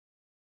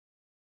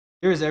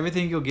Here is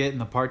everything you'll get in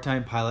the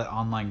Part-Time Pilot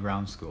Online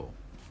Ground School.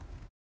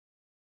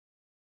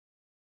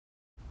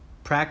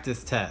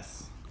 Practice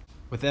tests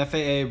with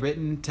FAA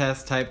written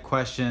test type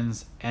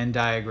questions and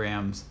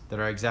diagrams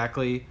that are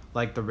exactly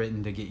like the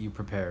written to get you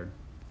prepared.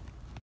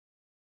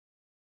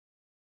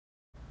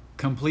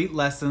 Complete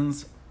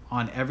lessons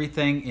on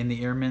everything in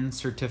the Airman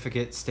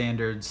Certificate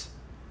Standards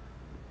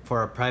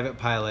for a private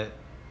pilot,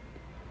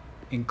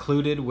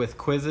 included with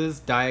quizzes,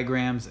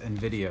 diagrams, and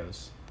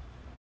videos.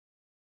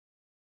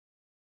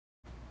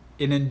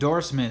 An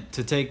endorsement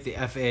to take the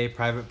FAA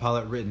Private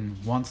Pilot Written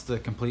once the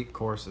complete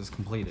course is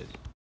completed.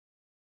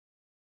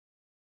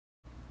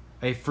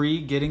 A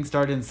free Getting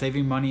Started and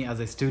Saving Money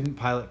as a Student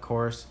Pilot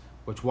course,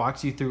 which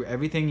walks you through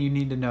everything you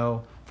need to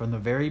know from the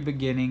very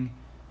beginning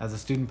as a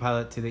student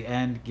pilot to the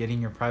end getting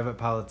your private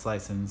pilot's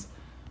license.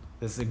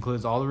 This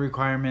includes all the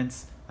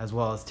requirements as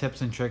well as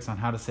tips and tricks on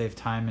how to save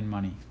time and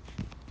money.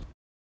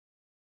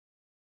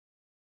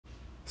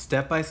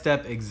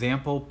 Step-by-step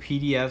example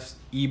PDFs,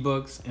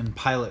 eBooks, and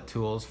pilot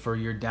tools for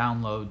your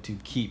download to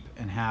keep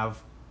and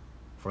have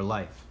for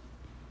life.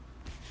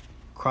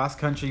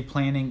 Cross-country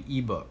planning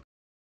ebook.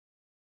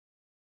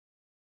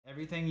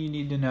 Everything you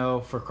need to know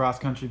for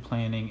cross-country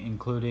planning,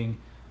 including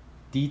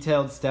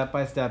detailed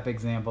step-by-step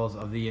examples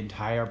of the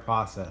entire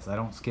process. I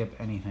don't skip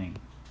anything.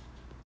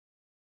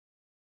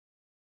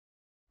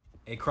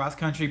 A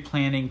cross-country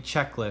planning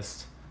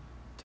checklist.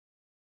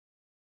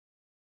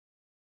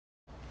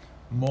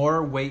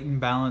 More weight and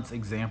balance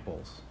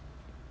examples.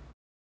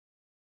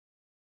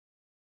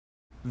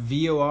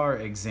 VOR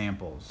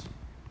examples.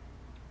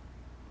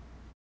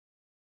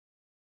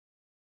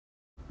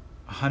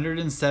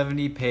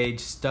 170-page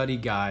study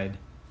guide,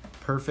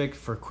 perfect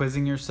for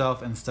quizzing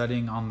yourself and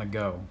studying on the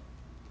go.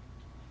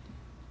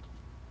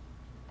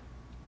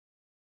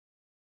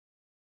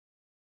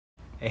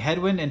 A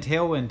headwind and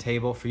tailwind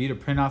table for you to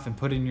print off and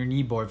put in your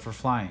knee board for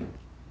flying.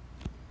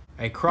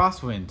 A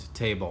crosswind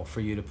table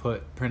for you to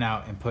print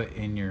out and put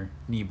in your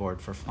knee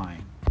board for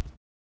flying.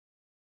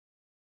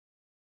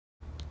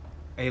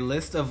 A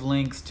list of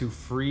links to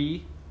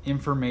free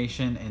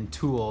information and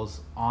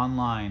tools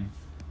online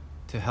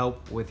to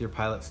help with your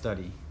pilot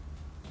study.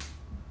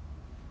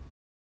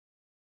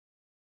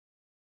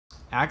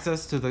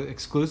 Access to the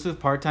exclusive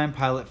Part-Time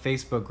Pilot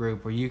Facebook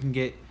group where you can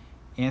get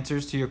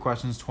answers to your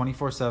questions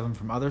 24/7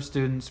 from other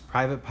students,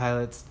 private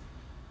pilots,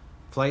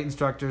 flight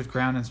instructors,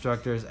 ground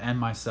instructors, and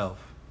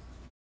myself.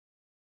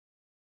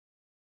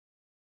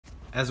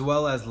 As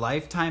well as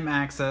lifetime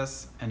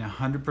access and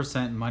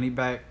 100%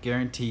 money-back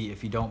guarantee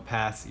if you don't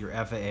pass your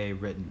FAA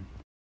written.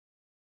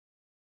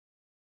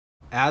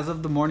 As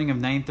of the morning of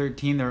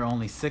 9/13, there are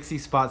only 60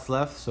 spots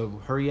left,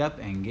 so hurry up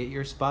and get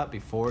your spot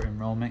before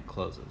enrollment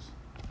closes.